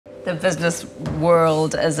The business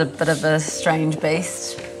world is a bit of a strange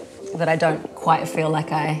beast that I don't quite feel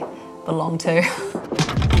like I belong to.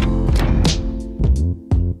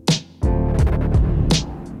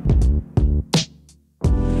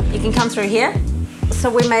 You can come through here.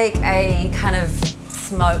 So we make a kind of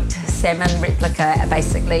smoked salmon replica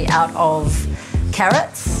basically out of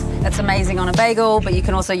carrots. It's amazing on a bagel, but you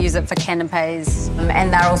can also use it for canapes.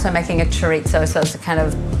 And they're also making a chorizo, so it's a kind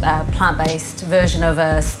of plant-based version of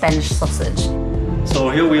a Spanish sausage.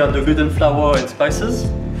 So here we have the gluten flour and spices,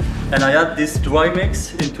 and I add this dry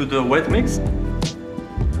mix into the wet mix.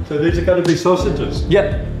 So these are going to be sausages?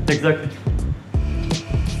 Yeah, exactly.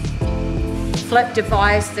 Flip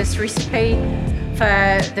devised this recipe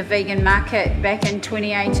for the vegan market back in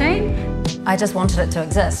 2018. I just wanted it to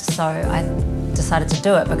exist, so I decided to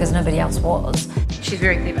do it because nobody else was. She's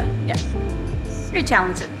very clever, yeah. Very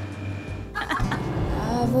talented.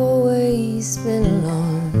 I've always been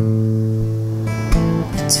alone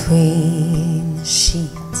between the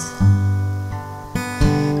sheets,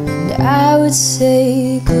 and I would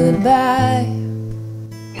say goodbye.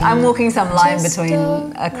 I'm walking some line between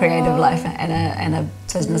a creative life and a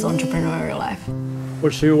business entrepreneurial life.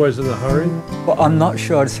 Was she always in a hurry? Well, I'm not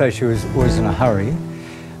sure I'd say she was always in a hurry,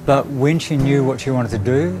 but when she knew what she wanted to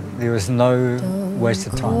do, there was no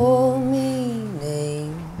wasted time.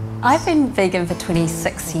 I've been vegan for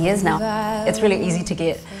 26 years now. It's really easy to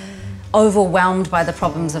get overwhelmed by the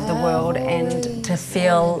problems of the world and to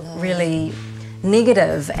feel really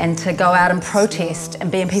negative and to go out and protest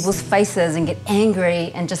and be in people's faces and get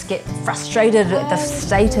angry and just get frustrated at the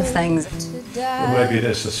state of things. Well, maybe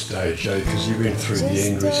that's the stage, eh? Because you went through the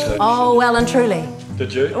angry stage. Oh, well and truly.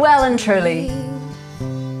 Did you? Well and truly.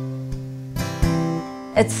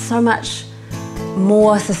 It's so much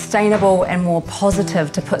more sustainable and more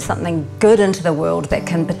positive to put something good into the world that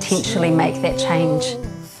can potentially make that change.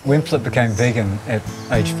 When Flip became vegan at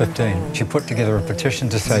age 15, she put together a petition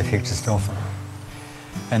to save Hector's dolphin.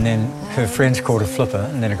 And then her friends called her Flipper,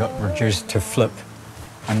 and then it got reduced to Flip.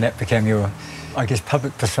 And that became your, I guess,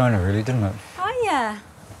 public persona, really, didn't it? Hiya.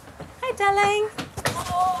 Hi, darling.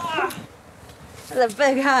 Oh, that's a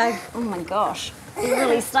big hug. Oh my gosh. You're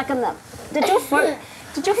really stuck in the... Did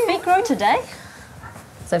your feet grow today?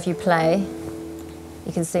 So if you play,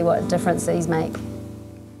 you can see what difference these make.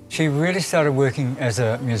 She really started working as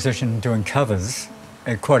a musician doing covers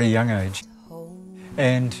at quite a young age.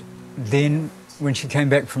 And then when she came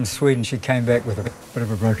back from Sweden, she came back with a bit of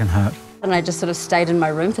a broken heart. And I just sort of stayed in my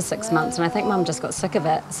room for 6 months, and I think Mum just got sick of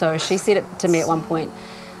it. So she said it to me at one point,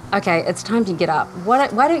 okay, it's time to get up. Why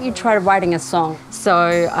don't you try writing a song?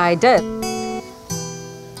 So I did.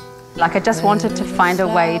 Like, I just wanted to find a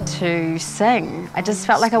way to sing. I just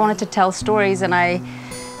felt like I wanted to tell stories, and I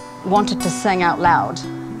wanted to sing out loud.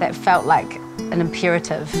 That felt like an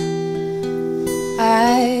imperative.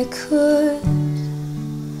 I could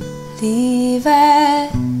leave at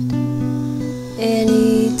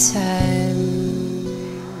any time.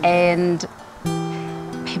 And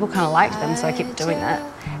people kind of liked them, so I kept doing it.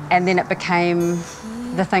 And then it became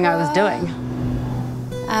the thing I was doing.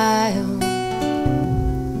 I own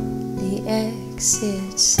the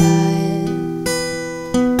exit sign.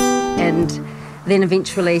 And then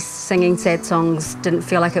eventually singing sad songs didn't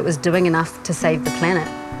feel like it was doing enough to save the planet.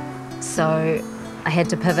 So I had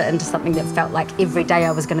to pivot into something that felt like every day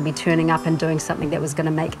I was going to be turning up and doing something that was going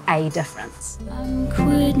to make a difference. I'm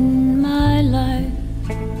quitting my life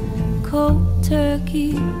cold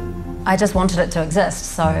turkey. I just wanted it to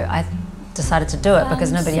exist, so I decided to do it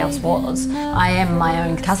because nobody else was. I am my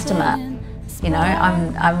own customer. You know,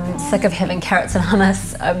 I'm sick of having carrots and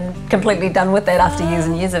hummus. I'm completely done with that after years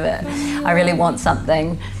and years of it. I really want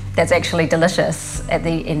something that's actually delicious at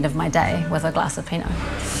the end of my day with a glass of Pinot.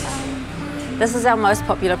 This is our most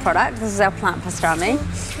popular product. This is our plant pastrami.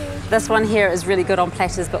 This one here is really good on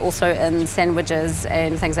platters, but also in sandwiches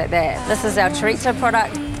and things like that. This is our chorizo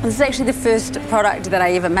product. This is actually the first product that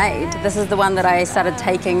I ever made. This is the one that I started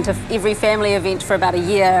taking to every family event for about a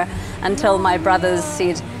year until my brothers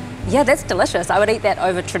said, yeah, that's delicious. I would eat that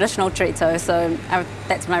over traditional chorizo, so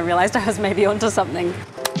that's when I realized I was maybe onto something.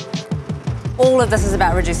 All of this is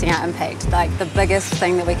about reducing our impact. Like, the biggest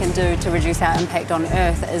thing that we can do to reduce our impact on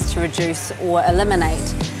Earth is to reduce or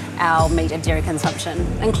eliminate our meat and dairy consumption,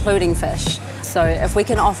 including fish. So if we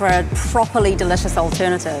can offer a properly delicious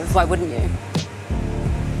alternative, why wouldn't you?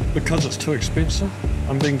 Because it's too expensive?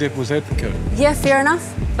 I'm being devil's advocate. Yeah, fair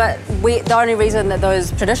enough. But the only reason that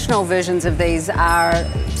those traditional versions of these are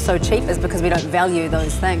so cheap is because we don't value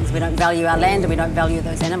those things. We don't value our land and we don't value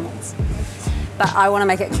those animals. But I want to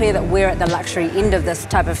make it clear that we're at the luxury end of this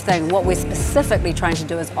type of thing. What we're specifically trying to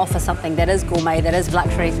do is offer something that is gourmet, that is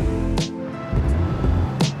luxury.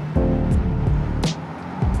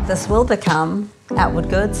 This will become outward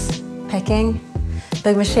goods, packing,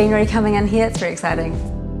 big machinery coming in here. It's very exciting.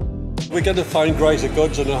 We're going to find Grater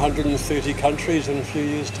Goods in 130 countries in a few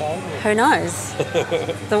years' time. Who knows?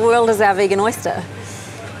 The world is our vegan oyster.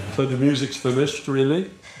 So the music's finished, really?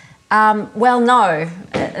 Well, no.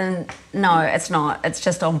 No, it's not. It's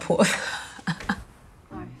just on pause.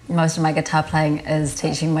 Most of my guitar playing is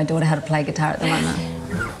teaching my daughter how to play guitar at the moment.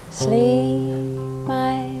 Sleep,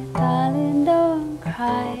 my darling, don't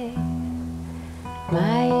cry.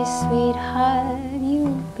 My sweetheart,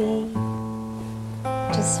 you'll be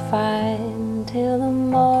just fine till the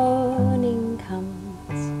morning.